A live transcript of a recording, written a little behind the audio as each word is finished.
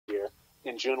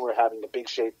in June we're having the Big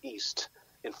Shave East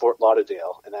in Fort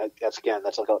Lauderdale, and that's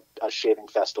like a shaving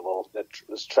festival that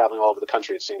is traveling all over the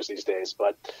country, it seems, these days,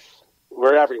 but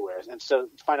we're everywhere. And so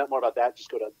to find out more about that, just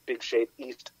go to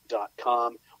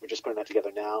bigshaveeast.com. We're just putting that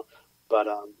together now. But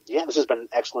this has been an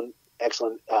excellent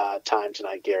time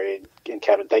tonight, Gary and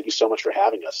Kevin. Thank you so much for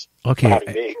having us. Okay, for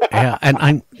having me. Yeah, and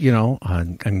I'm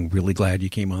really glad you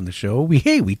came on the show.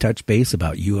 We touched base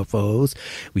about UFOs.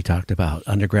 We talked about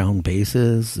underground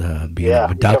bases, being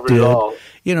abducted.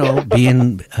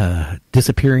 Being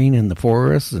disappearing in the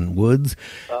forests and woods,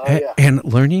 and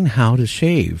learning how to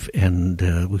shave. And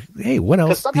what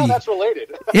else? Because somehow that's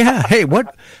related. Yeah. Hey,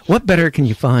 what better can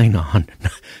you find on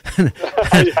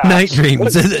Night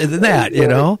Dreams than that?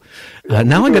 Now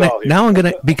I'm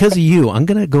gonna because of you, I'm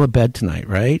gonna go to bed tonight,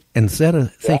 right? Instead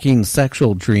of thinking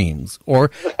sexual dreams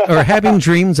or having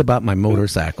dreams about my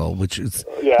motorcycle, which is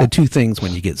the two things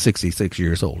when you get 66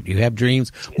 years old. You have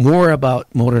dreams more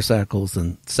about motorcycles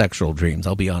than sexual dreams.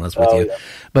 I'll be honest with you. Yeah.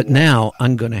 But now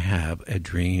I'm gonna have a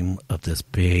dream of this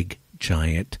big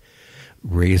giant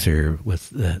razor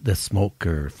with the smoke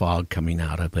or fog coming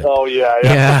out of it. Oh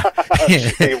yeah.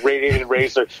 A radiated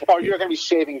razor. Oh, you're going to be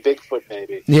shaving Bigfoot,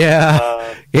 maybe.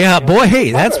 Yeah. Boy, hey,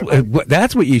 that's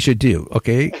what you should do.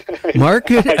 Okay,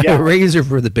 market a razor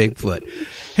for the Bigfoot.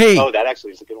 Hey, that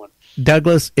actually is a good one.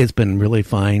 Douglas, it's been really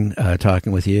fine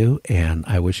talking with you, and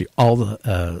I wish you all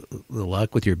the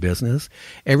luck with your business.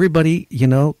 Everybody,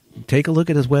 take a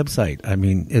look at his website. I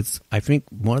mean, it's I think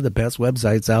one of the best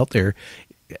websites out there.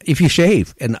 If you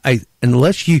shave, and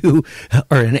unless you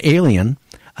are an alien,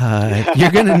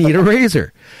 you're going to need a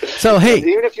razor. So, hey.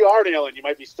 Even if you are an alien, you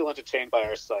might be still entertained by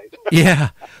our site.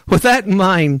 Yeah. With that in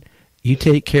mind, you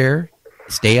take care,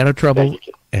 stay out of trouble,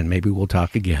 and maybe we'll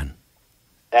talk again.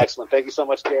 Excellent. Thank you so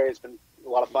much, Gary. It's been a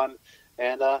lot of fun.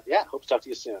 And, hope to talk to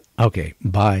you soon. Okay.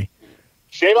 Bye.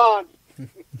 Shave on.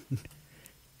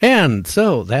 And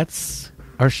so that's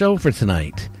our show for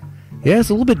tonight. Yeah,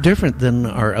 it's a little bit different than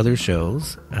our other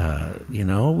shows.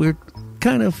 We're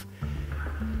kind of,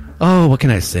 what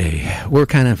can I say? We're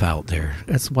kind of out there.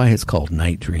 That's why it's called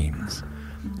Night Dreams.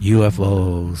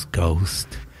 UFOs,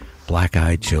 ghosts,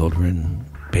 black-eyed children,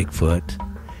 Bigfoot,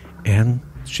 and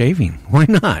shaving. Why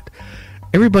not?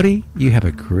 Everybody, you have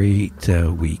a great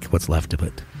week, what's left of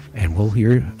it. And we'll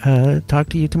talk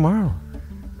to you tomorrow.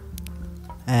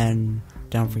 And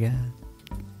don't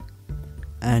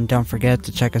forget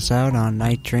to check us out on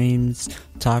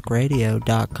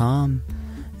nightdreamstalkradio.com.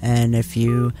 And if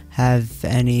you have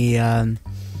any,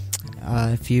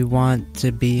 if you want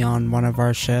to be on one of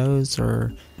our shows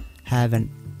or have an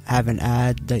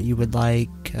ad that you would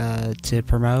like to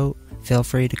promote, feel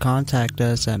free to contact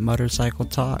us at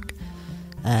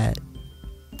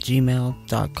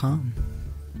motorcycletalk@gmail.com.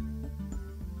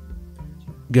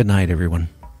 Good night, everyone.